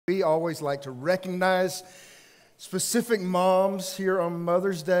We always like to recognize specific moms here on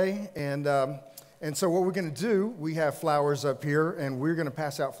Mother's Day, and so what we're going to do, we have flowers up here, and we're going to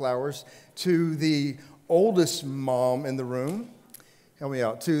pass out flowers to the oldest mom in the room. Help me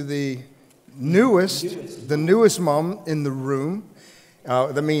out. To the newest mom in the room.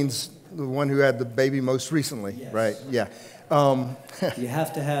 That means the one who had the baby most recently, yes. Right? Yeah. You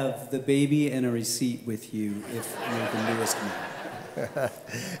have to have the baby and a receipt with you if you're the newest mom.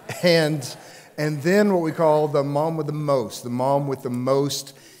 and then what we call the mom with the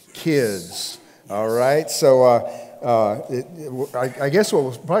most kids. All right, so I guess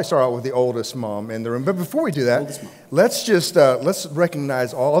we'll probably start out with the oldest mom in the room. But before we do that, let's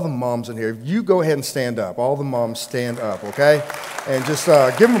recognize all the moms in here. You go ahead and stand up. All the moms stand up, okay? And just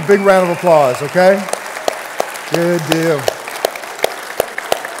give them a big round of applause, okay? Good deal.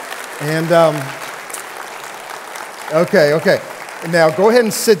 And okay. Now go ahead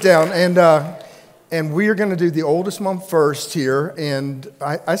and sit down, and we are going to do the oldest mom first here. And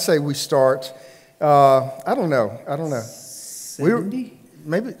I say we start. I don't know. 70?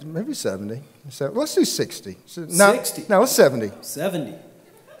 Maybe 70. Let's do 60. 60? No, let's 70. 70.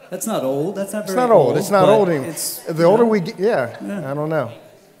 That's not old. That's not very old. It's not old anymore. The older we get, yeah, I don't know.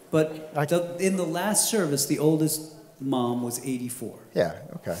 But in the last service, the oldest mom was 84. Yeah,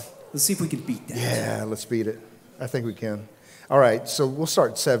 okay. Let's see if we can beat that. Yeah, let's beat it. I think we can. All right, so we'll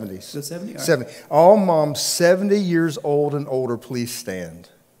start 70s. So 70? 70. All moms 70 years old and older, please stand.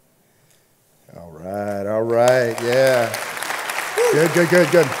 All right, yeah.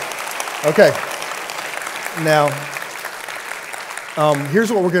 Good. Okay. Now, here's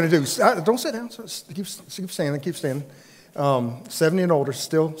what we're going to do. Don't sit down. Keep standing. 70 and older,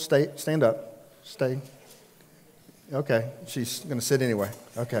 still stand up. Stay. Okay, she's going to sit anyway.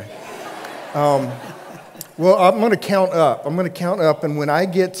 Okay. Well, I'm going to count up. And when I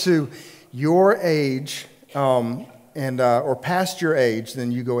get to your age, or past your age,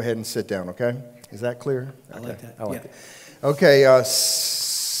 then you go ahead and sit down, okay? Is that clear? I like that. I like it. Okay,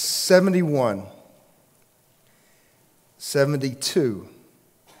 71, 72,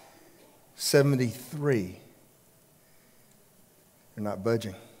 73. You're not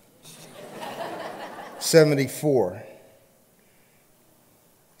budging. 74,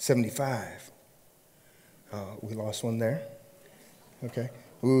 75. We lost one there. Okay.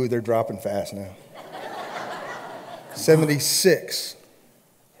 Ooh, they're dropping fast now. 76.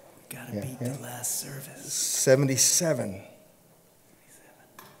 Gotta beat the last service. 77.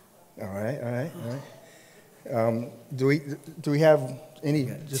 All right. Do we have any?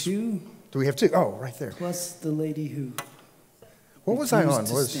 Two. Do we have two? Oh, right there. Plus the lady who. What was I on?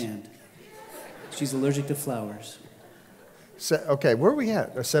 Stand. She's allergic to flowers. Okay, where are we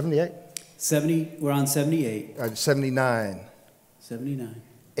at? 78. 70. We're on 78. 79. 79.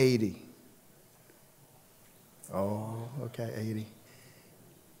 80. Oh, okay, 80.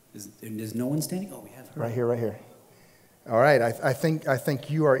 Is no one standing? Oh, we have her. Right here. All right, I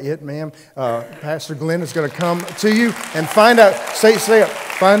think you are it, ma'am. Pastor Glenn is going to come to you and find out. Stay up.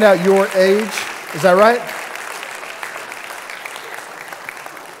 Find out your age. Is that right?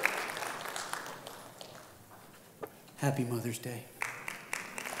 Happy Mother's Day.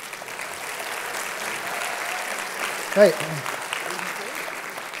 Hey.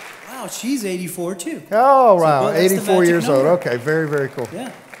 Wow, she's 84 too. Oh, wow, so, 84 years old. Okay, very, very cool.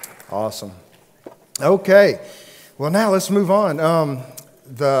 Yeah. Awesome. Okay, well now let's move on.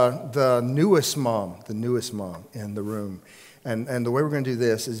 The newest mom in the room. And the way we're going to do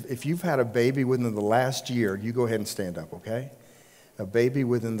this is if you've had a baby within the last year, you go ahead and stand up, okay? A baby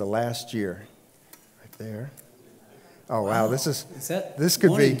within the last year. Right there. Oh, wow, this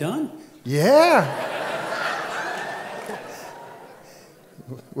could be done? Yeah.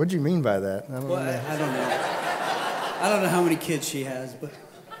 What do you mean by that? I don't know. I don't know how many kids she has, but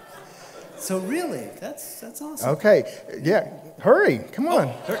so really, that's awesome. Okay, yeah. Hurry, come on.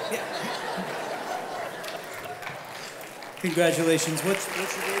 Yeah. Congratulations. What's your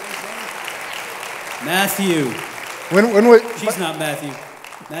baby's name? Matthew. She's not Matthew.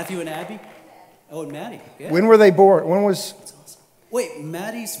 Matthew and Abby. Oh, and Maddie. Yeah. When were they born? That's awesome. Wait,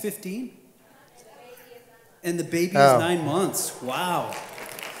 Maddie's 15? And the baby is 9 months. Wow.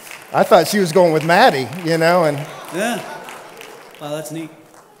 I thought she was going with Maddie, and... Yeah. Wow, that's neat.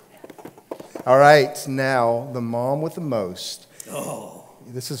 All right, now, the mom with the most. Oh.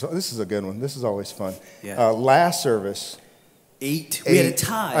 This is a good one. This is always fun. Yeah. Last service. 8. We had a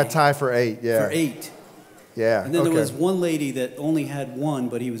tie. A tie for 8, yeah. For 8. Yeah, and then there was one lady that only had 1,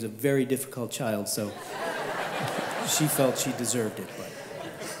 but he was a very difficult child, so she felt she deserved it.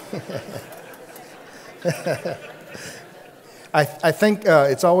 But I think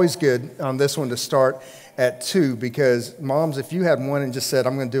it's always good on this one to start at 2 because moms, if you had one and just said,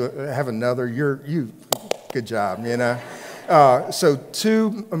 I'm going to have another, good job, you know. So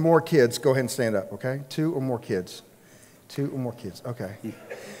 2 or more kids, go ahead and stand up, okay? 2 or more kids. 2 or more kids, okay.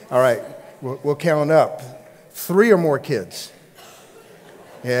 All right, we'll count up. 3 or more kids.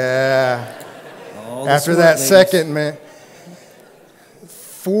 Yeah. After that ladies. Second, man.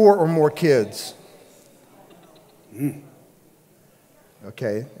 4 or more kids.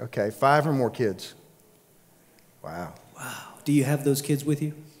 Okay. 5 or more kids. Wow. Do you have those kids with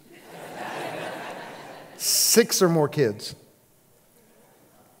you? 6 or more kids.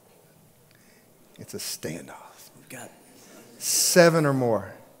 It's a standoff. We've got 7 or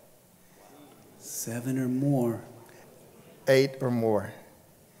more. 7 or more. 8 or more.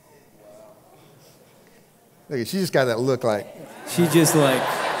 Look, she just got that look like. She just like.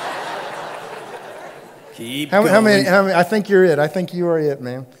 Keep how going. many? I think you're it. I think you are it,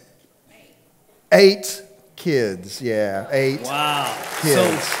 man. 8 kids. Yeah, 8. Wow.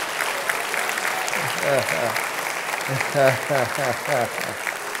 Kids.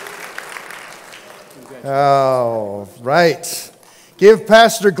 All right. Give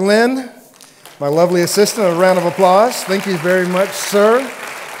Pastor Glenn, my lovely assistant, a round of applause. Thank you very much, sir.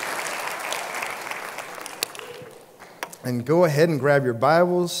 And go ahead and grab your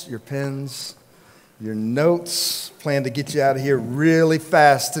Bibles, your pens, your notes. Plan to get you out of here really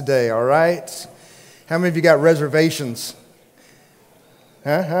fast today, all right? How many of you got reservations?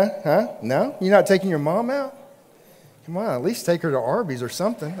 No? You're not taking your mom out? Come on, at least take her to Arby's or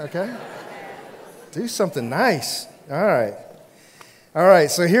something, okay? Do something nice. All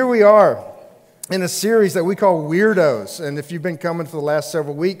right, so here we are in a series that we call Weirdos. And if you've been coming for the last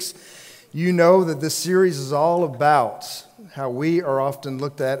several weeks, you know that this series is all about how we are often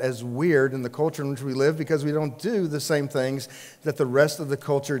looked at as weird in the culture in which we live because we don't do the same things that the rest of the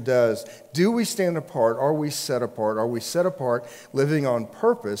culture does. Do we stand apart? Are we set apart? Are we set apart living on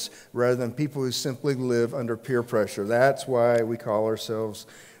purpose rather than people who simply live under peer pressure? That's why we call ourselves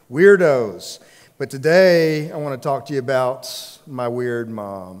Weirdos. But today, I want to talk to you about my weird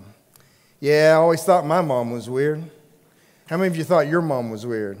mom. Yeah, I always thought my mom was weird. How many of you thought your mom was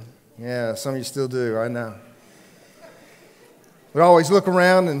weird? Yeah, some of you still do, I know. We'd always look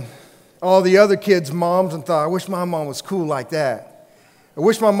around and all the other kids' moms and thought, I wish my mom was cool like that. I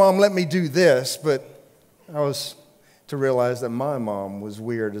wish my mom let me do this, but I was to realize that my mom was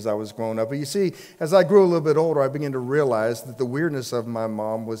weird as I was growing up. But you see, as I grew a little bit older, I began to realize that the weirdness of my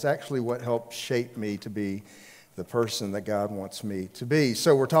mom was actually what helped shape me to be the person that God wants me to be.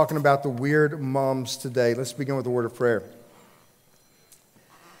 So we're talking about the weird moms today. Let's begin with a word of prayer.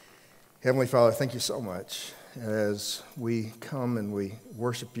 Heavenly Father, thank you so much as we come and we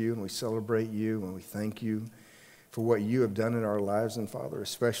worship you and we celebrate you and we thank you for what you have done in our lives. And Father,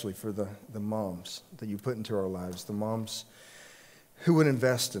 especially for the moms that you put into our lives, the moms who would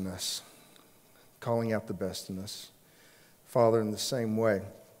invest in us, calling out the best in us. Father, in the same way,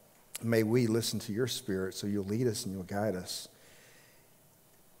 may we listen to your Spirit so you'll lead us and you'll guide us,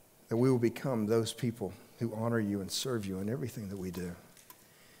 that we will become those people who honor you and serve you in everything that we do.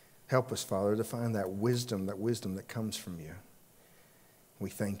 Help us, Father, to find that wisdom that comes from you. We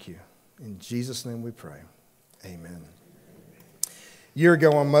thank you. In Jesus' name we pray. Amen. A year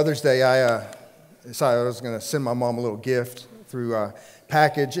ago on Mother's Day, I decided I was going to send my mom a little gift through a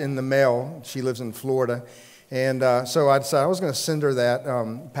package in the mail. She lives in Florida. And so I decided I was going to send her that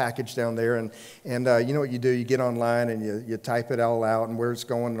package down there. And you know what you do? You get online and you type it all out and where it's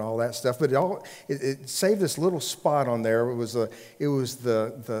going and all that stuff. But it saved this little spot on there. It was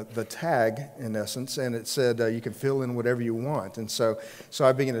the tag, in essence. And it said you can fill in whatever you want. And so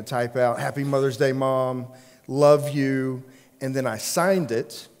I began to type out, Happy Mother's Day, Mom. Love you. And then I signed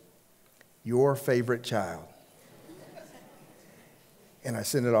it, Your Favorite Child. And I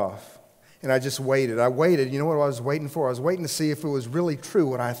sent it off. And I just waited. I waited. You know what I was waiting for? I was waiting to see if it was really true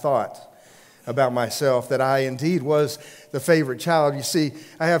what I thought about myself, that I indeed was the favorite child. You see,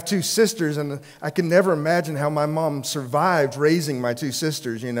 I have 2 sisters, and I can never imagine how my mom survived raising my 2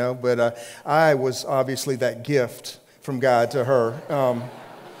 sisters, you know. But I was obviously that gift from God to her.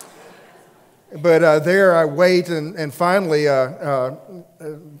 But there I wait, and finally, a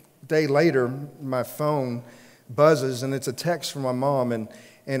day later, my phone buzzes, and it's a text from my mom, and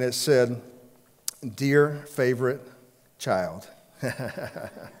it said, Dear favorite child,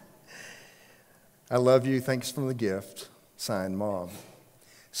 I love you. Thanks for the gift. Signed, Mom.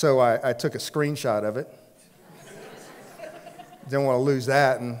 So I took a screenshot of it. Didn't want to lose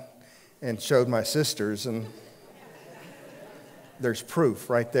that and showed my sisters. And there's proof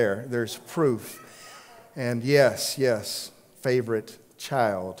right there. There's proof. And yes, favorite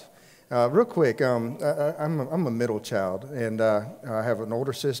child. Real quick, I'm a middle child, and I have an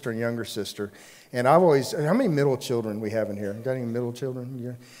older sister and younger sister. And how many middle children we have in here? Got any middle children?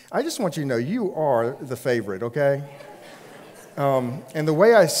 Yeah. I just want you to know you are the favorite, okay? And the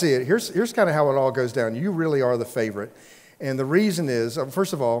way I see it, here's kind of how it all goes down. You really are the favorite. And the reason is,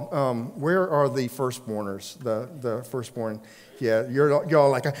 first of all, where are the firstborners? The firstborn, yeah, you're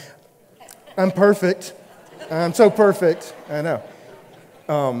all like, I'm perfect. I'm so perfect. I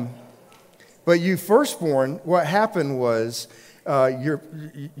know. But you firstborn, what happened was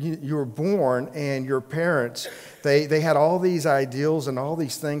you were born, and your parents, they had all these ideals and all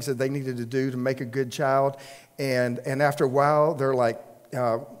these things that they needed to do to make a good child. And after a while, they're like,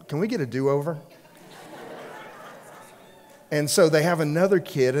 can we get a do-over? And so they have another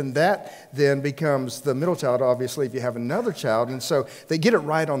kid, and that then becomes the middle child, obviously, if you have another child. And so they get it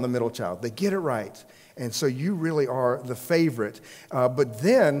right on the middle child. They get it right. And so you really are the favorite. But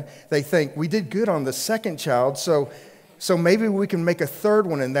then they think, we did good on the second child, so maybe we can make a third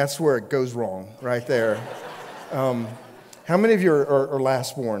one, and that's where it goes wrong, right there. How many of you are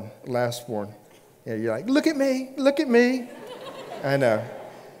lastborn? Lastborn. Yeah, you're like, look at me, look at me. I know.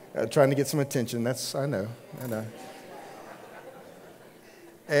 Trying to get some attention. I know.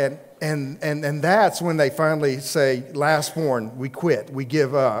 And that's when they finally say, lastborn, we quit, we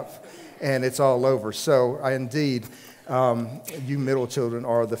give up, and it's all over. So indeed, you middle children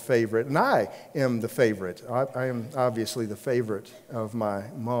are the favorite, and I am the favorite. I am obviously the favorite of my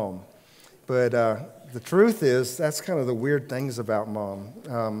mom. But the truth is, that's kind of the weird things about mom.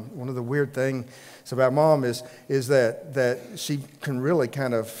 One of the weird things about mom is that she can really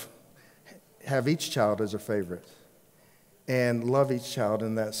kind of have each child as her favorite and love each child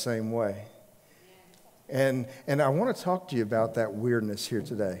in that same way. And I want to talk to you about that weirdness here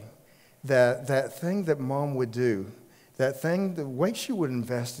today. That thing that mom would do, that thing, the way she would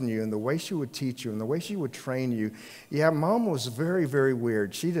invest in you and the way she would teach you and the way she would train you. Yeah, mom was very, very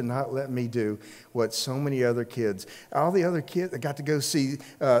weird. She did not let me do what so many other kids, all the other kids got to go see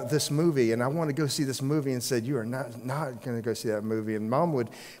this movie, and I want to go see this movie, and said, you are not going to go see that movie. And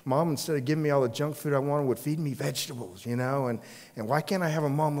mom, instead of giving me all the junk food I wanted, would feed me vegetables, you know, and why can't I have a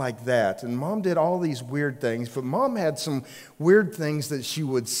mom like that? And mom did all these weird things, but mom had some weird things that she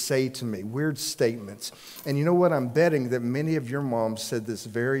would say to me, weird statements. And you know what? I'm betting that many of your moms said this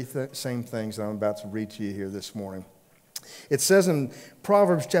very same things that I'm about to read to you here this morning. It says in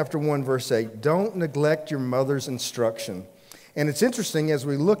Proverbs chapter 1, verse 8, don't neglect your mother's instruction. And it's interesting, as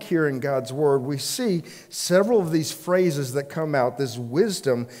we look here in God's Word, we see several of these phrases that come out, this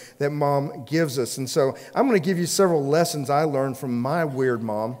wisdom that mom gives us. And so I'm going to give you several lessons I learned from my weird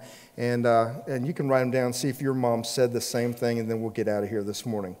mom. And you can write them down, see if your mom said the same thing, and then we'll get out of here this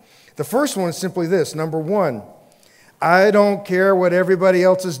morning. The first one is simply this. Number one, I don't care what everybody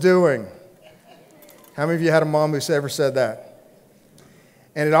else is doing. How many of you had a mom who ever said that?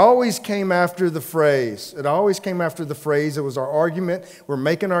 And it always came after the phrase. It was our argument. We're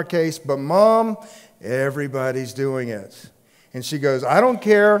making our case, but mom, everybody's doing it. And she goes, I don't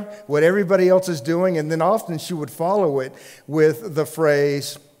care what everybody else is doing. And then often she would follow it with the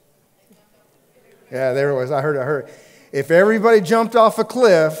phrase, yeah, there it was. I heard it. If everybody jumped off a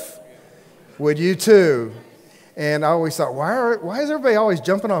cliff, would you too? And I always thought, why is everybody always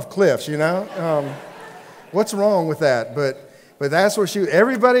jumping off cliffs, you know? What's wrong with that? But that's where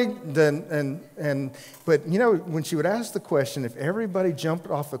everybody, but you know, when she would ask the question, if everybody jumped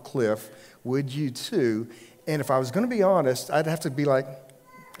off a cliff, would you too? And if I was going to be honest, I'd have to be like,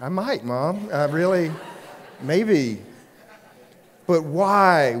 I might, Mom. Really, maybe. But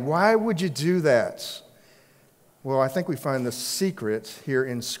why? Why would you do that? Well, I think we find the secret here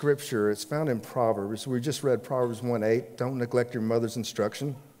in Scripture. It's found in Proverbs. We just read Proverbs 1:8, don't neglect your mother's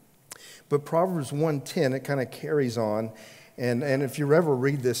instruction. But Proverbs 1:10, it kind of carries on. And if you ever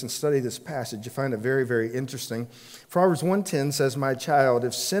read this and study this passage, you find it very, very interesting. Proverbs 1:10 says, my child,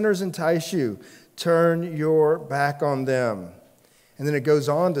 if sinners entice you, turn your back on them. And then it goes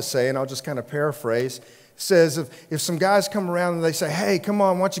on to say, and I'll just kind of paraphrase, it says, if some guys come around and they say, hey, come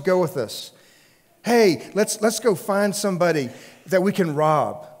on, why don't you go with us? Hey, let's go find somebody that we can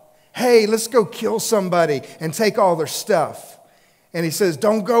rob. Hey, let's go kill somebody and take all their stuff. And he says,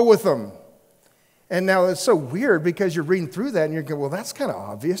 don't go with them. And now it's so weird because you're reading through that and you're going, well, that's kind of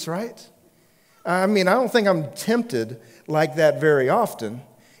obvious, right? I mean, I don't think I'm tempted like that very often.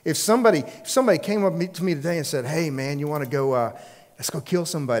 If somebody came up to me today and said, hey, man, you want to go, let's go kill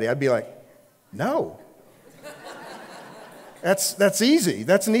somebody, I'd be like, no. That's easy.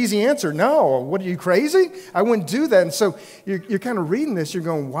 That's an easy answer. No, what are you, crazy? I wouldn't do that. And so you're kind of reading this, you're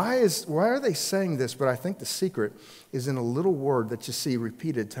going, why are they saying this? But I think the secret is in a little word that you see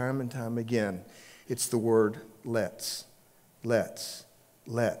repeated time and time again. It's the word let's. Let's.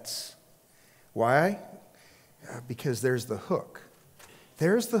 Let's. Why? Because there's the hook.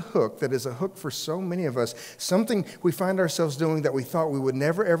 There's the hook that is a hook for so many of us. Something we find ourselves doing that we thought we would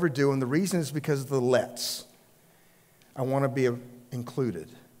never, ever do. And the reason is because of the let's. I want to be included.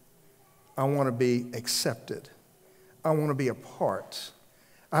 I want to be accepted. I want to be a part.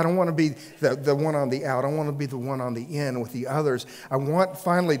 I don't want to be the one on the out. I want to be the one on the in with the others. I want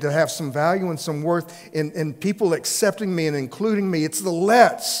finally to have some value and some worth in people accepting me and including me. It's the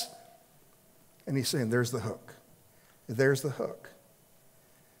let's. And he's saying, there's the hook. There's the hook.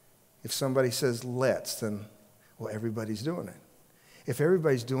 If somebody says let's, then, well, everybody's doing it. If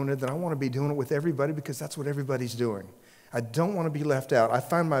everybody's doing it, then I want to be doing it with everybody because that's what everybody's doing. I don't want to be left out. I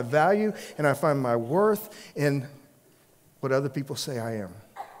find my value and I find my worth in what other people say I am.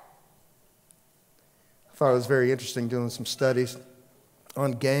 I thought it was very interesting doing some studies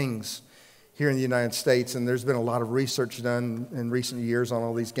on gangs here in the United States, and there's been a lot of research done in recent years on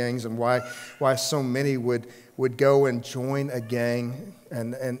all these gangs and why so many would go and join a gang.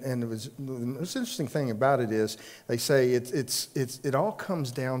 And it was the most interesting thing about it is they say it all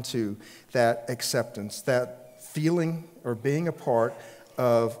comes down to that acceptance, that feeling or being a part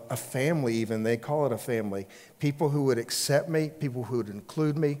of a family even. They call it a family. People who would accept me, people who would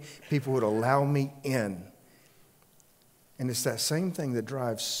include me, people who would allow me in. And it's that same thing that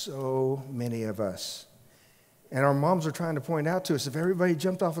drives so many of us. And our moms are trying to point out to us, if everybody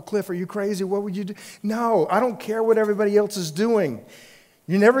jumped off a cliff, are you crazy? What would you do? No, I don't care what everybody else is doing.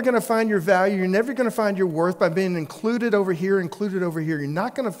 You're never going to find your value. You're never going to find your worth by being included over here, included over here. You're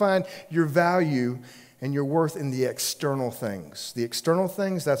not going to find your value and your worth in the external things. The external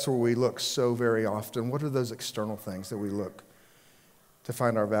things, that's where we look so very often. What are those external things that we look to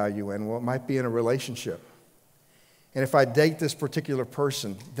find our value in? Well, it might be in a relationship. And if I date this particular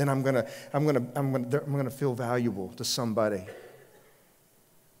person, then I'm going to feel valuable to somebody.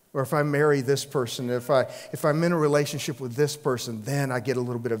 Or if I marry this person, if I'm in a relationship with this person, then I get a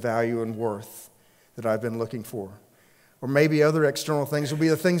little bit of value and worth that I've been looking for. Or maybe other external things will be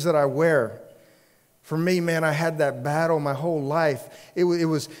the things that I wear. For me, man, I had that battle my whole life. I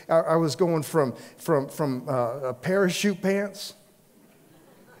was going from parachute pants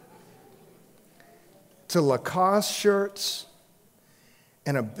to Lacoste shirts.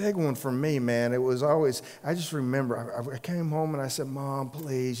 And a big one for me, man, it was always, I just remember, I came home and I said, Mom,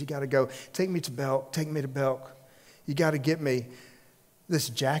 please, you got to go. Take me to Belk. You got to get me this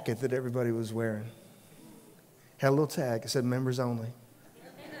jacket that everybody was wearing. Had a little tag. It said members only.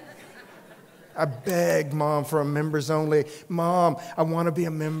 I begged Mom for a members only. Mom, I want to be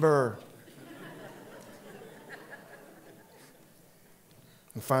a member.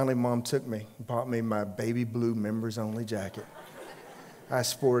 And finally, Mom took me, bought me my baby blue members only jacket. I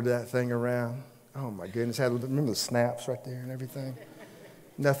sported that thing around. Oh my goodness, remember the snaps right there and everything?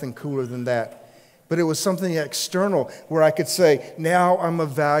 Nothing cooler than that. But it was something external where I could say, now I'm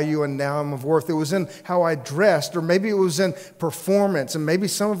of value and now I'm of worth. It was in how I dressed, or maybe it was in performance. And maybe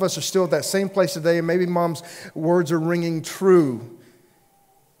some of us are still at that same place today, and maybe Mom's words are ringing true.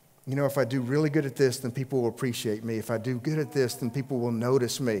 You know, if I do really good at this, then people will appreciate me. If I do good at this, then people will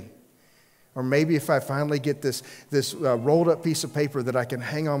notice me. Or maybe if I finally get this rolled up piece of paper that I can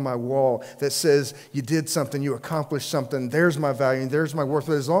hang on my wall that says you did something, you accomplished something, there's my value, and there's my worth.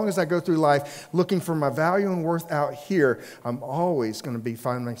 But as long as I go through life looking for my value and worth out here, I'm always going to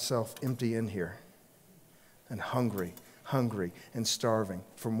find myself empty in here and hungry and starving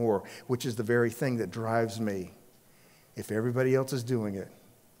for more, which is the very thing that drives me. If everybody else is doing it,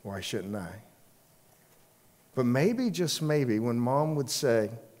 why shouldn't I? But maybe, just maybe, when Mom would say,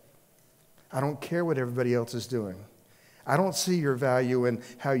 I don't care what everybody else is doing. I don't see your value in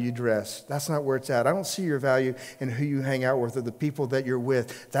how you dress. That's not where it's at. I don't see your value in who you hang out with or the people that you're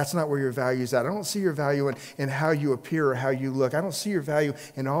with. That's not where your value is at. I don't see your value in how you appear or how you look. I don't see your value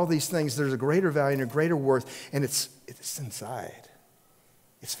in all these things. There's a greater value and a greater worth, and it's inside.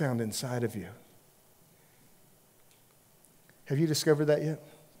 It's found inside of you. Have you discovered that yet?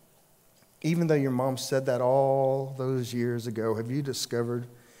 Even though your mom said that all those years ago, have you discovered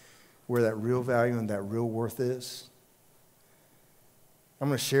where that real value and that real worth is? I'm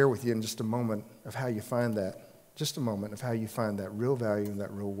going to share with you in just a moment of how you find that. Just a moment of how you find that real value and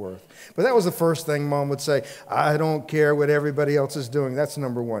that real worth. But that was the first thing Mom would say. I don't care what everybody else is doing. That's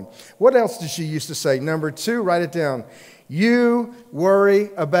number one. What else did she used to say? Number two, write it down. You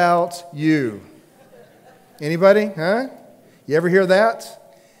worry about you. Anybody? Huh? You ever hear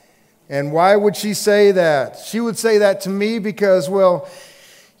that? And why would she say that? She would say that to me because, well,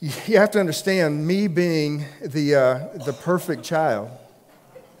 you have to understand, me being the perfect child,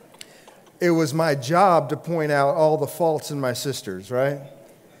 it was my job to point out all the faults in my sisters, right?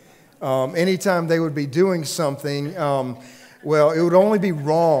 Anytime they would be doing something, well, it would only be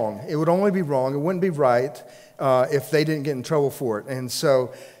wrong. It would only be wrong. It wouldn't be right if they didn't get in trouble for it. And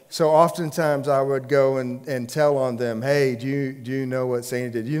so oftentimes I would go and tell on them, hey, do you know what Sandy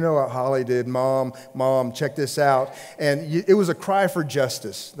did? Do you know what Holly did? Mom, check this out. And it was a cry for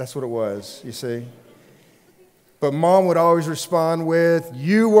justice. That's what it was, you see. But Mom would always respond with,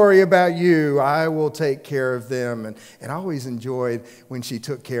 you worry about you, I will take care of them. And I always enjoyed when she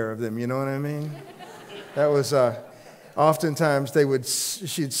took care of them, you know what I mean? That was, oftentimes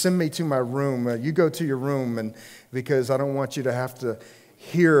she'd send me to my room. You go to your room, and because I don't want you to have to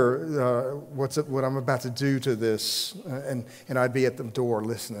hear what I'm about to do to this. And I'd be at the door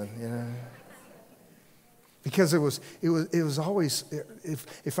listening, you know. Because it was always,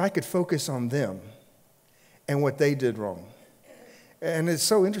 if I could focus on them, and what they did wrong. And it's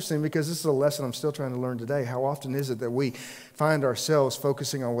so interesting because this is a lesson I'm still trying to learn today. How often is it that we find ourselves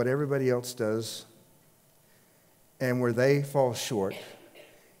focusing on what everybody else does and where they fall short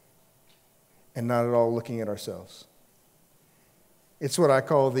and not at all looking at ourselves? It's what I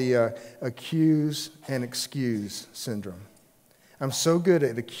call the accuse and excuse syndrome. I'm so good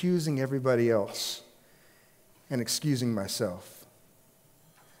at accusing everybody else and excusing myself.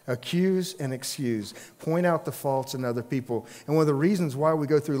 Accuse and excuse. Point out the faults in other people. And one of the reasons why we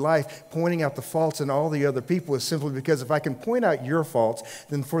go through life pointing out the faults in all the other people is simply because if I can point out your faults,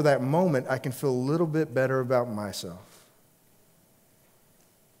 then for that moment I can feel a little bit better about myself.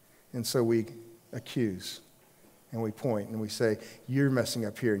 And so we accuse and we point and we say, you're messing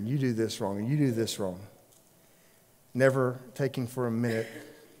up here and you do this wrong and you do this wrong. Never taking for a minute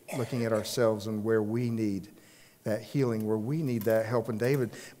looking at ourselves and where we need that healing, where we need that help. And David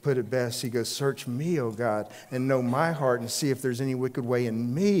put it best. He goes, search me, O God, and know my heart and see if there's any wicked way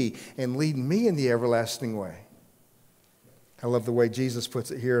in me and lead me in the everlasting way. I love the way Jesus puts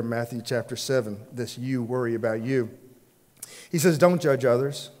it here in Matthew chapter 7, this you worry about you. He says, don't judge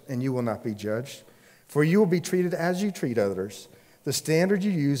others and you will not be judged, for you will be treated as you treat others. The standard you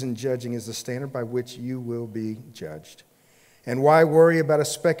use in judging is the standard by which you will be judged. And why worry about a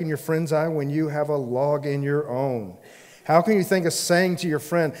speck in your friend's eye when you have a log in your own? How can you think of saying to your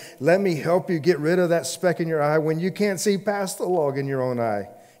friend, let me help you get rid of that speck in your eye when you can't see past the log in your own eye?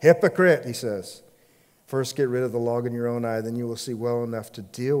 Hypocrite, he says. First get rid of the log in your own eye, then you will see well enough to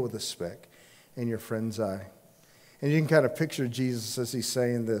deal with the speck in your friend's eye. And you can kind of picture Jesus as he's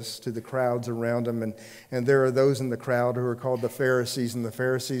saying this to the crowds around him. And there are those in the crowd who are called the Pharisees. And the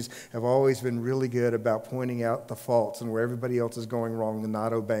Pharisees have always been really good about pointing out the faults and where everybody else is going wrong and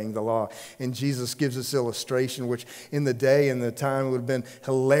not obeying the law. And Jesus gives this illustration, which in the day and the time would have been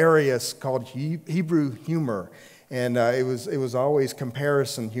hilarious, called Hebrew humor. And it was always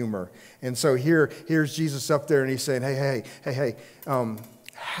comparison humor. And so here's Jesus up there and he's saying, hey,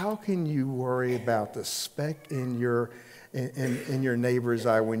 how can you worry about the speck in your neighbor's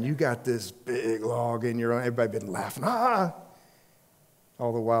eye when you got this big log in your own? Everybody been laughing, all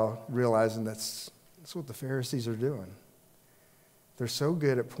the while realizing that's what the Pharisees are doing. They're so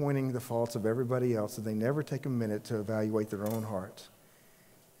good at pointing the faults of everybody else that they never take a minute to evaluate their own heart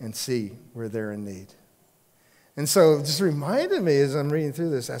and see where they're in need. And so it just reminded me as I'm reading through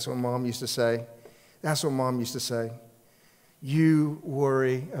this, that's what Mom used to say. That's what Mom used to say. You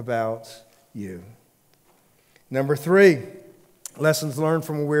worry about you. Number 3, lessons learned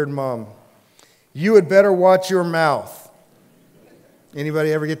from a weird mom. You had better watch your mouth.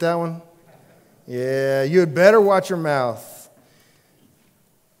 Anybody ever get that one? Yeah, you had better watch your mouth.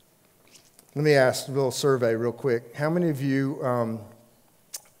 Let me ask a little survey real quick. How many of you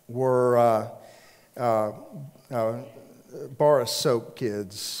were bar of soap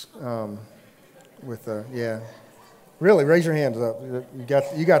kids? Yeah. Really, raise your hands up.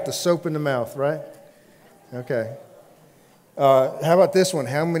 You got the soap in the mouth, right? Okay. How about this one?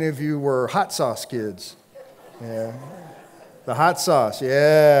 How many of you were hot sauce kids? Yeah. The hot sauce.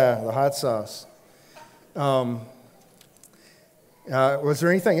 Yeah, the hot sauce. Was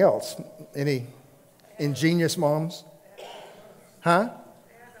there anything else? Any ingenious moms? Huh?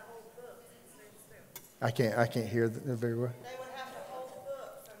 I can't hear very well. They would have to hold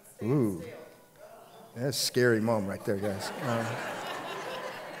books and stand still. That's a scary mom right there, guys.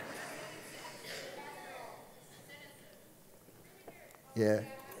 Yeah.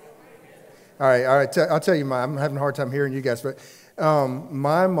 All right. I'll tell you I'm having a hard time hearing you guys, but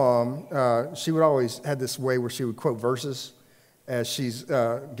my mom, she would always had this way where she would quote verses as she's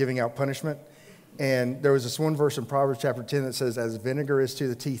giving out punishment. And there was this one verse in Proverbs chapter 10 that says, as vinegar is to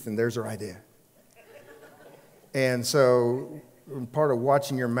the teeth, and there's her idea. And so part of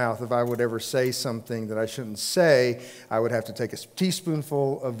watching your mouth, if I would ever say something that I shouldn't say, I would have to take a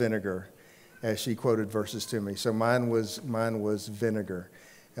teaspoonful of vinegar, as she quoted verses to me. So mine was vinegar.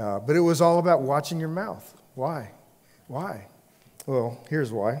 But it was all about watching your mouth. Why? Why? Well,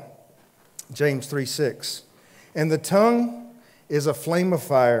 here's why. James 3:6. And the tongue is a flame of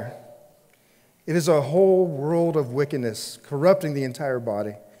fire. It is a whole world of wickedness, corrupting the entire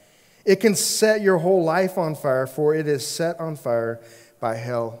body. It can set your whole life on fire, for it is set on fire by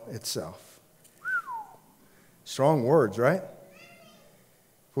hell itself. Strong words, right?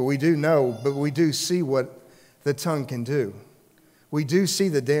 But we do know, but we do see what the tongue can do. We do see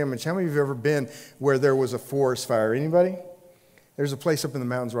the damage. How many of you have ever been where there was a forest fire? Anybody? There's a place up in the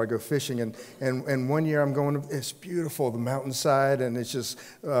mountains where I go fishing, and one year I'm going, it's beautiful, the mountainside, and it's just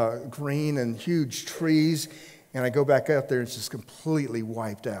green and huge trees, and I go back up there and it's just completely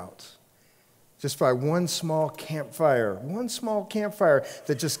wiped out. Just by one small campfire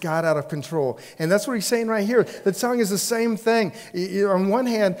that just got out of control. And that's what he's saying right here. The tongue is the same thing. On one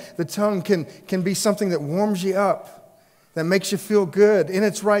hand, the tongue can be something that warms you up, that makes you feel good in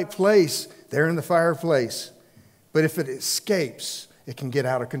its right place, there in the fireplace. But if it escapes, it can get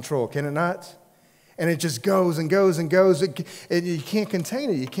out of control, can it not? And it just goes and goes and goes. You can't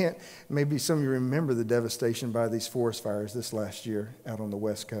contain it. You can't. Maybe some of you remember the devastation by these forest fires this last year out on the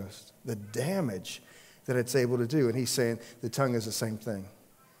West Coast. The damage that it's able to do. And he's saying the tongue is the same thing.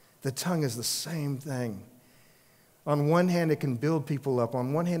 The tongue is the same thing. On one hand, it can build people up.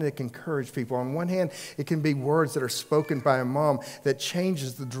 On one hand, it can encourage people. On one hand, it can be words that are spoken by a mom that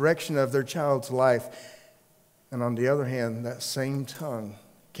changes the direction of their child's life. And on the other hand, that same tongue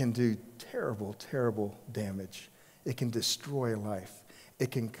can do terrible, terrible damage. It can destroy life.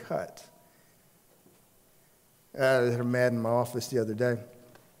 It can cut. I had a man in my office the other day,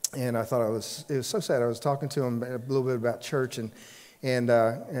 and I thought it was so sad. I was talking to him a little bit about church, and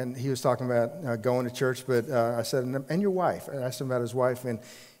he was talking about going to church, but I said, and your wife? I asked him about his wife, and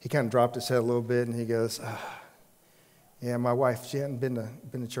he kind of dropped his head a little bit, and he goes, yeah, my wife, she hadn't been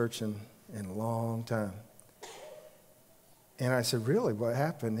to church in a long time. And I said, really, what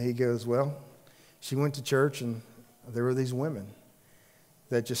happened? He goes, well, she went to church and there were these women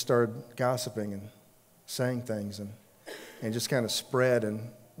that just started gossiping and saying things and just kind of spread.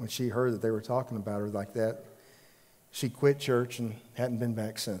 And when she heard that they were talking about her like that, she quit church and hadn't been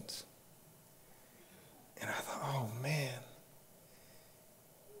back since. And I thought, oh, man.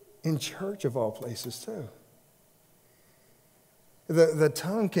 In church of all places, too. The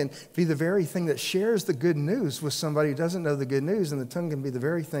tongue can be the very thing that shares the good news with somebody who doesn't know the good news, and the tongue can be the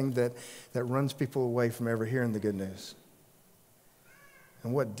very thing that runs people away from ever hearing the good news.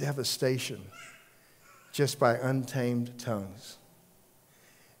 And what devastation just by untamed tongues.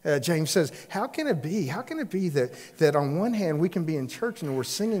 James says, how can it be? How can it be that on one hand we can be in church and we're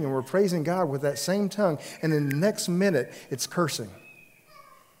singing and we're praising God with that same tongue, and in the next minute it's cursing.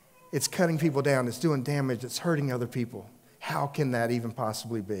 It's cutting people down. It's doing damage. It's hurting other people. How can that even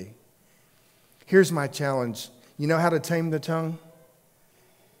possibly be? Here's my challenge. You know how to tame the tongue?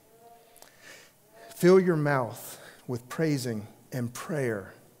 Fill your mouth with praising and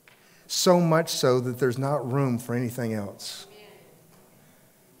prayer, so much so that there's not room for anything else.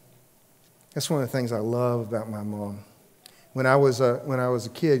 That's one of the things I love about my mom. When I was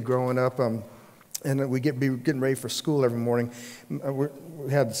a kid growing up, and we be getting ready for school every morning,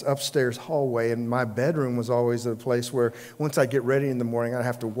 we had this upstairs hallway, and my bedroom was always a place where once I get ready in the morning, I'd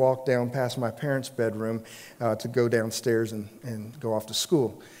have to walk down past my parents' bedroom to go downstairs and go off to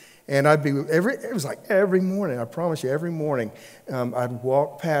school. And it was like every morning, I promise you, every morning, I'd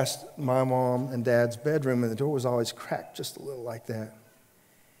walk past my mom and dad's bedroom, and the door was always cracked just a little like that.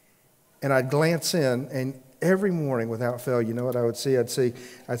 And I'd glance in, and every morning without fail, you know what I would see? I'd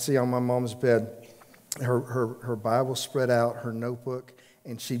see on my mom's bed her Bible spread out, her notebook,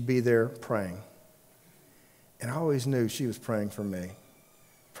 and she'd be there praying. And I always knew she was praying for me,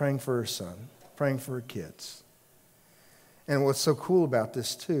 praying for her son, praying for her kids. And what's so cool about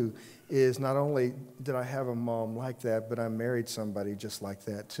this, too, is not only did I have a mom like that, but I married somebody just like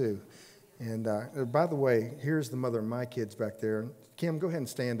that, too. And by the way, here's the mother of my kids back there. Kim, go ahead and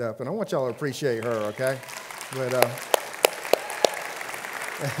stand up. And I want y'all to appreciate her, okay? But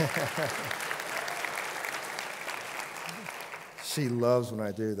she loves when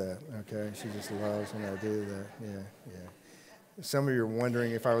I do that, okay? She just loves when I do that, yeah. Some of you are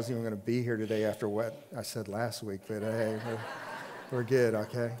wondering if I was even going to be here today after what I said last week, but hey, we're good,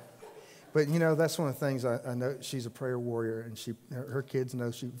 okay? But, you know, that's one of the things I know. She's a prayer warrior, and her kids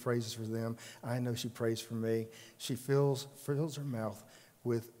know she prays for them. I know she prays for me. She fills her mouth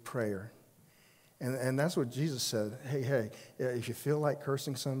with prayer. And that's what Jesus said. Hey, if you feel like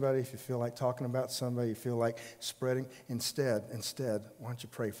cursing somebody, if you feel like talking about somebody, you feel like spreading, instead, why don't you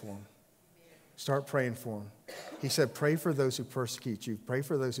pray for them? Start praying for them. He said, pray for those who persecute you. Pray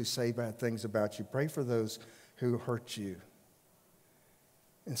for those who say bad things about you. Pray for those who hurt you.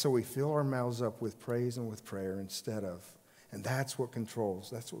 And so we fill our mouths up with praise and with prayer instead of. And that's what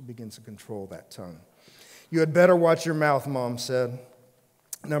begins to control that tongue. You had better watch your mouth, Mom said.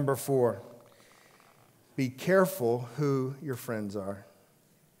 Number 4, be careful who your friends are.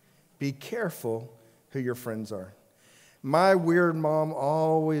 Be careful who your friends are. My weird mom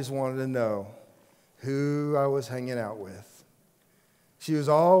always wanted to know who I was hanging out with. She was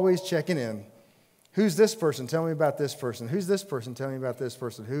always checking in. Who's this person? Tell me about this person. Who's this person? Tell me about this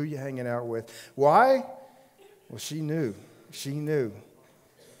person. Who are you hanging out with? Why? Well, she knew. She knew.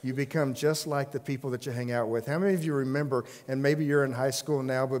 You become just like the people that you hang out with. How many of you remember, and maybe you're in high school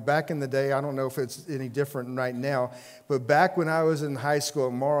now, but back in the day, I don't know if it's any different right now, but back when I was in high school,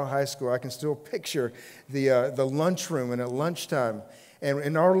 at Morrow High School, I can still picture the lunchroom, and at lunchtime, and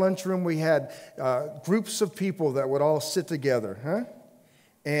in our lunchroom, we had groups of people that would all sit together, huh?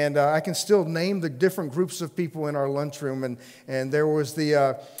 And I can still name the different groups of people in our lunchroom. And there was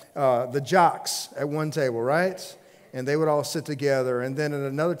the jocks at one table, right? And they would all sit together. And then at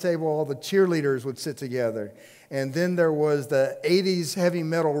another table, all the cheerleaders would sit together. And then there was the 80s heavy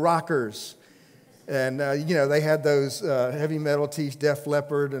metal rockers. And, they had those heavy metal Def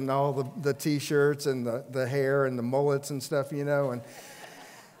Leppard and all the T-shirts and the hair and the mullets and stuff,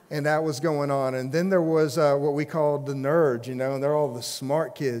 And that was going on. And then there was what we called the nerds, and they're all the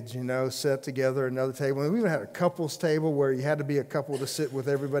smart kids, set together at another table. And we even had a couples table where you had to be a couple to sit with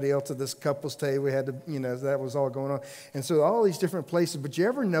everybody else at this couples table. We had to, that was all going on. And so all these different places. But you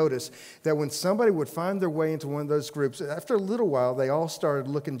ever notice that when somebody would find their way into one of those groups, after a little while, they all started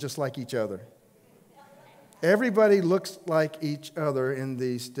looking just like each other. Everybody looks like each other in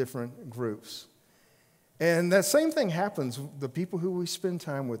these different groups. And that same thing happens. The people who we spend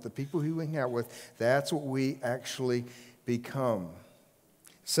time with, the people who we hang out with, that's what we actually become.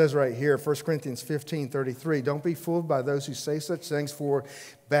 It says right here, 1 Corinthians 15:33, don't be fooled by those who say such things, for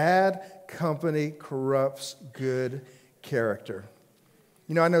bad company corrupts good character.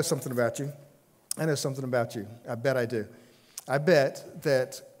 I know something about you. I bet I do. I bet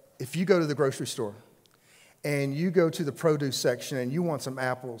that if you go to the grocery store and you go to the produce section and you want some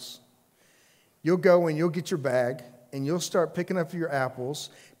apples, you'll go and you'll get your bag, and you'll start picking up your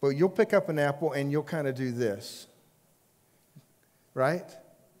apples, but you'll pick up an apple and you'll kind of do this. Right?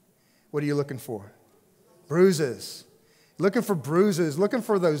 What are you looking for? Bruises. Looking for bruises, looking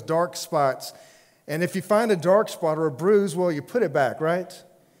for those dark spots. And if you find a dark spot or a bruise, well, you put it back, right?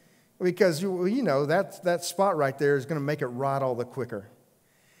 Because, that spot right there is going to make it rot all the quicker.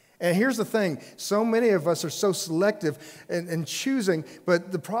 And here's the thing, so many of us are so selective in choosing,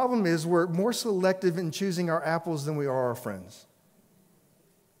 but the problem is we're more selective in choosing our apples than we are our friends.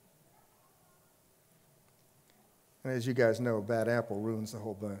 And as you guys know, a bad apple ruins the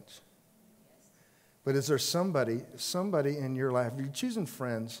whole bunch. But is there somebody in your life, if you're choosing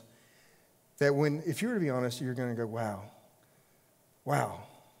friends, that if you were to be honest, you're going to go, wow,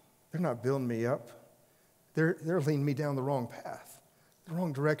 they're not building me up. They're leading me down the wrong path. The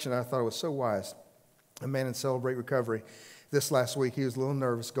wrong direction. I thought it was so wise. A man in Celebrate Recovery this last week, he was a little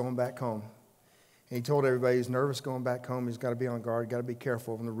nervous going back home. And he told everybody he's nervous going back home. He's got to be on guard, got to be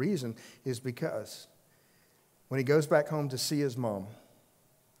careful. And the reason is because when he goes back home to see his mom,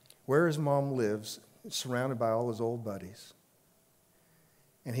 where his mom lives, surrounded by all his old buddies.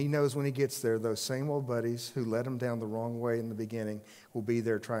 And he knows when he gets there, those same old buddies who led him down the wrong way in the beginning will be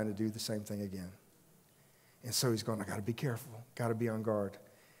there trying to do the same thing again. And so he's going, I got to be careful, got to be on guard.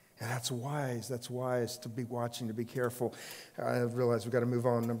 And that's wise to be watching, to be careful. I realize we've got to move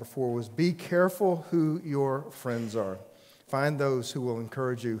on. Number 4 was be careful who your friends are. Find those who will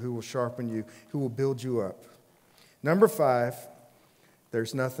encourage you, who will sharpen you, who will build you up. Number 5,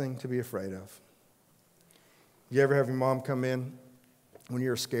 there's nothing to be afraid of. You ever have your mom come in when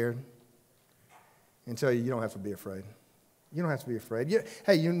you're scared and tell you don't have to be afraid? You don't have to be afraid.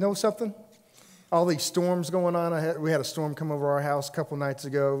 Hey, you know something? All these storms going on. We had a storm come over our house a couple nights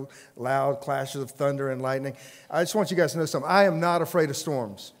ago, loud clashes of thunder and lightning. I just want you guys to know something. I am not afraid of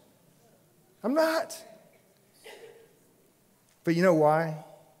storms. I'm not. But you know why?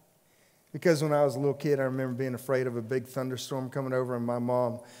 Because when I was a little kid, I remember being afraid of a big thunderstorm coming over, and my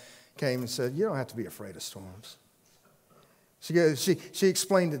mom came and said, you don't have to be afraid of storms. She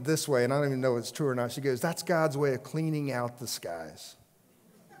explained it this way, and I don't even know if it's true or not. She goes, that's God's way of cleaning out the skies.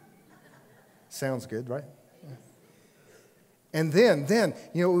 Sounds good, right? And then,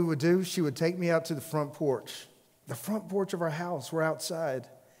 you know what we would do? She would take me out to the front porch of our house. We're outside.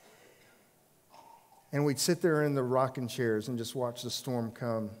 And we'd sit there in the rocking chairs and just watch the storm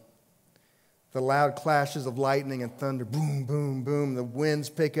come. The loud clashes of lightning and thunder, boom, boom, boom. The winds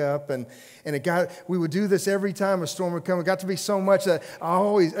pick up, and we would do this every time a storm would come. It got to be so much that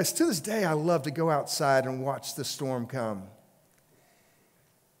to this day, I love to go outside and watch the storm come.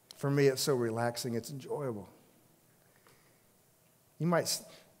 For me, it's so relaxing, it's enjoyable. You might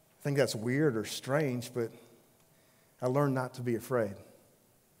think that's weird or strange, but I learned not to be afraid.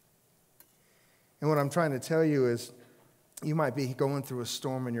 And what I'm trying to tell you is, you might be going through a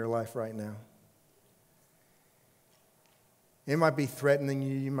storm in your life right now. It might be threatening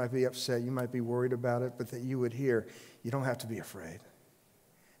you, you might be upset, you might be worried about it, but that you would hear, you don't have to be afraid.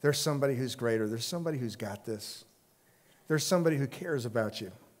 There's somebody who's greater. There's somebody who's got this. There's somebody who cares about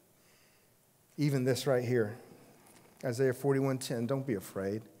you. Even this right here, Isaiah 41:10, don't be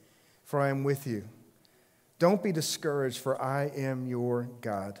afraid, for I am with you. Don't be discouraged, for I am your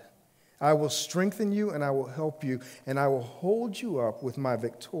God. I will strengthen you and I will help you, and I will hold you up with my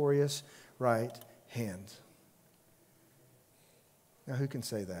victorious right hand. Now, who can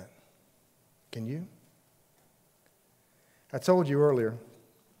say that? Can you? I told you earlier,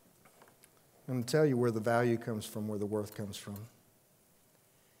 I'm going to tell you where the value comes from, where the worth comes from.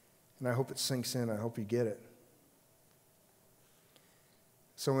 And I hope it sinks in. I hope you get it.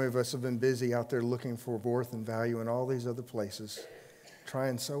 So many of us have been busy out there looking for worth and value in all these other places,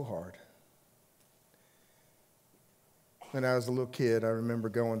 trying so hard. When I was a little kid, I remember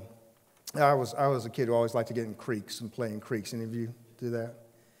going, I was a kid who always liked to get in creeks and play in creeks. Any of you do that?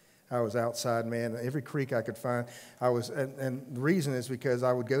 I was outside, man. Every creek I could find, and the reason is because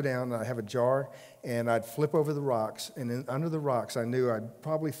I would go down and I'd have a jar and I'd flip over the rocks, and under the rocks I knew I'd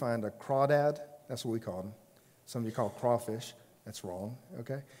probably find a crawdad. That's what we called them. Some of you call it crawfish. That's wrong,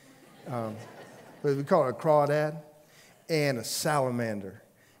 okay? But we call it a crawdad and a salamander.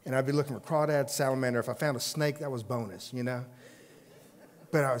 And I'd be looking for crawdad, salamander. If I found a snake, that was bonus, you know?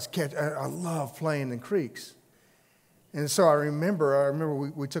 But I love playing in creeks. And so I remember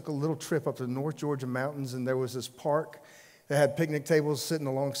we took a little trip up to the North Georgia mountains, and there was this park that had picnic tables sitting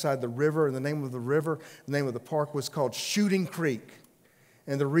alongside the river, and the name of the park was called Shooting Creek.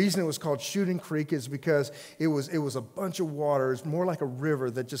 And the reason it was called Shooting Creek is because it was a bunch of water. It was more like a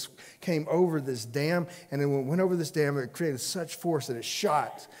river that just came over this dam, and then when it went over this dam, it created such force that it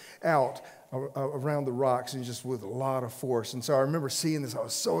shot out around the rocks, and just with a lot of force. And so I remember seeing this. I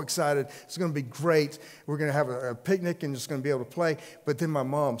was so excited. It's going to be great. We're going to have a picnic and just going to be able to play. But then my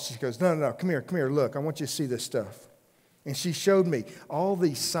mom, she goes, no, come here, look. I want you to see this stuff. And she showed me all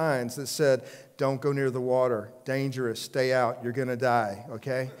these signs that said, don't go near the water, dangerous, stay out, you're going to die,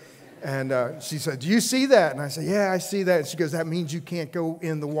 okay? And she said, do you see that? And I said, yeah, I see that. And she goes, that means you can't go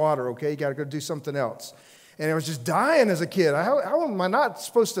in the water, okay? You got to go do something else. And I was just dying as a kid. How am I not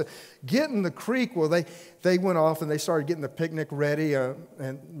supposed to get in the creek? Well, they went off and they started getting the picnic ready,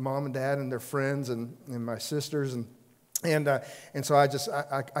 and mom and dad and their friends and my sisters, and so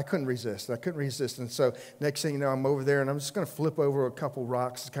I couldn't resist. And so next thing you know, I'm over there, and I'm just going to flip over a couple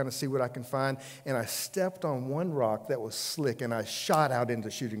rocks to kind of see what I can find. And I stepped on one rock that was slick, and I shot out into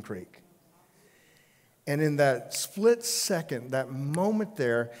Shooting Creek. And in that split second, that moment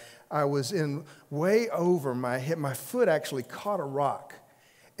there, I was in way over my head. My foot actually caught a rock,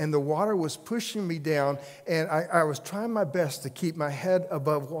 and the water was pushing me down, and I was trying my best to keep my head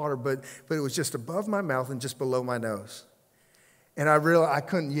above water, but it was just above my mouth and just below my nose. And I realized I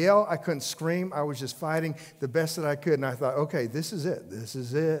couldn't yell, I couldn't scream. I was just fighting the best that I could. And I thought, okay, this is it. This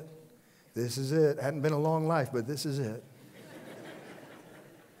is it. This is it. It hadn't been a long life, but this is it.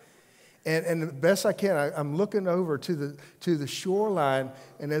 And the best I can, I'm looking over to the shoreline.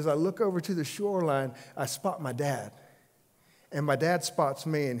 And as I look over to the shoreline, I spot my dad. And my dad spots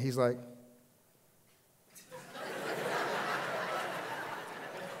me, and he's like,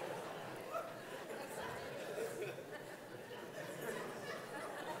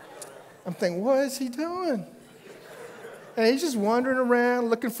 I'm thinking, what is he doing? And he's just wandering around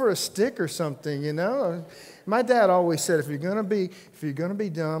looking for a stick or something, you know. My dad always said, if you're gonna be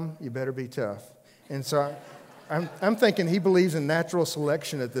dumb, you better be tough. And so I'm thinking he believes in natural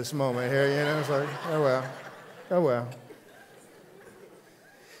selection at this moment here, you know. It's like, oh well.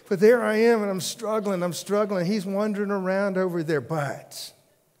 But there I am, and I'm struggling. He's wandering around over there, but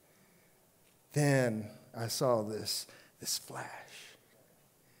then I saw this flash.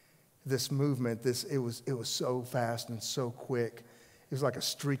 this movement, it was so fast and so quick. It was like a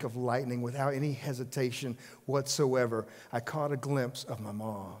streak of lightning without any hesitation whatsoever. I caught a glimpse of my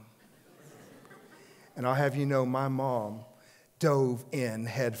mom. And I'll have you know, my mom dove in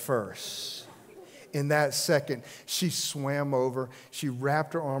head first. In that second, she swam over. She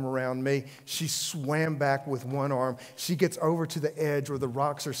wrapped her arm around me. She swam back with one arm. She gets over to the edge where the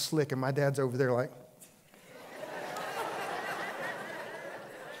rocks are slick, and my dad's over there like,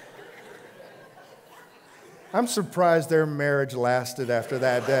 I'm surprised their marriage lasted after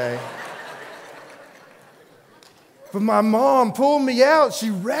that day. But my mom pulled me out. She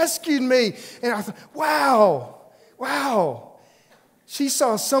rescued me. And I thought, wow. She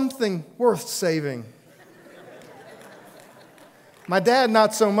saw something worth saving. My dad,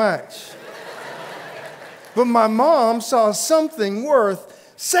 not so much. But my mom saw something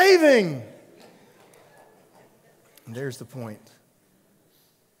worth saving. And there's the point.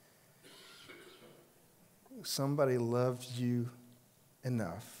 Somebody loved you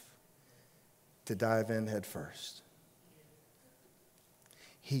enough to dive in head first.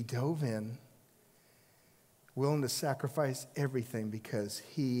 He dove in, willing to sacrifice everything because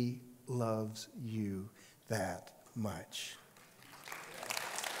he loves you that much.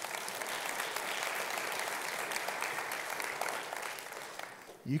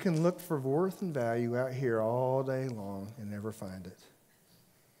 You can look for worth and value out here all day long and never find it.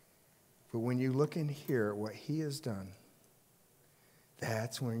 But when you look in here at what he has done,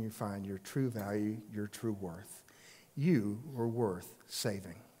 that's when you find your true value, your true worth. You were worth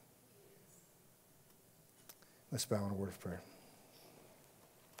saving. Let's bow in a word of prayer.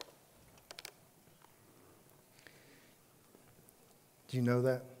 Do you know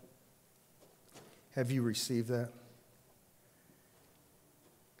that? Have you received that?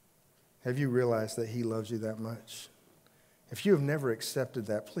 Have you realized that he loves you that much? If you have never accepted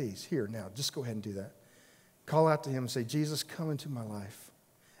that, please, here, now, just go ahead and do that. Call out to him and say, Jesus, come into my life.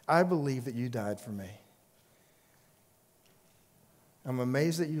 I believe that you died for me. I'm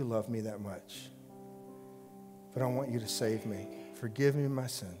amazed that you love me that much. But I want you to save me. Forgive me my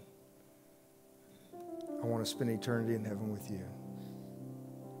sin. I want to spend eternity in heaven with you.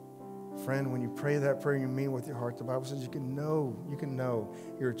 Friend, when you pray that prayer and you mean it with your heart, the Bible says you can know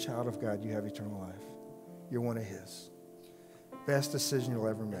you're a child of God. You have eternal life. You're one of his. Best decision you'll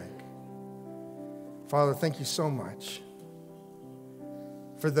ever make. Father, thank you so much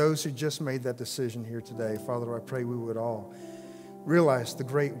for those who just made that decision here today. Father, I pray we would all realize the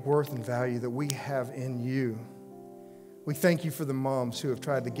great worth and value that we have in you. We thank you for the moms who have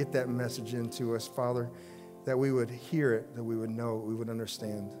tried to get that message into us, Father, that we would hear it, that we would know it, we would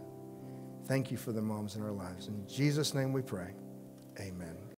understand. Thank you for the moms in our lives. In Jesus' name we pray. Amen.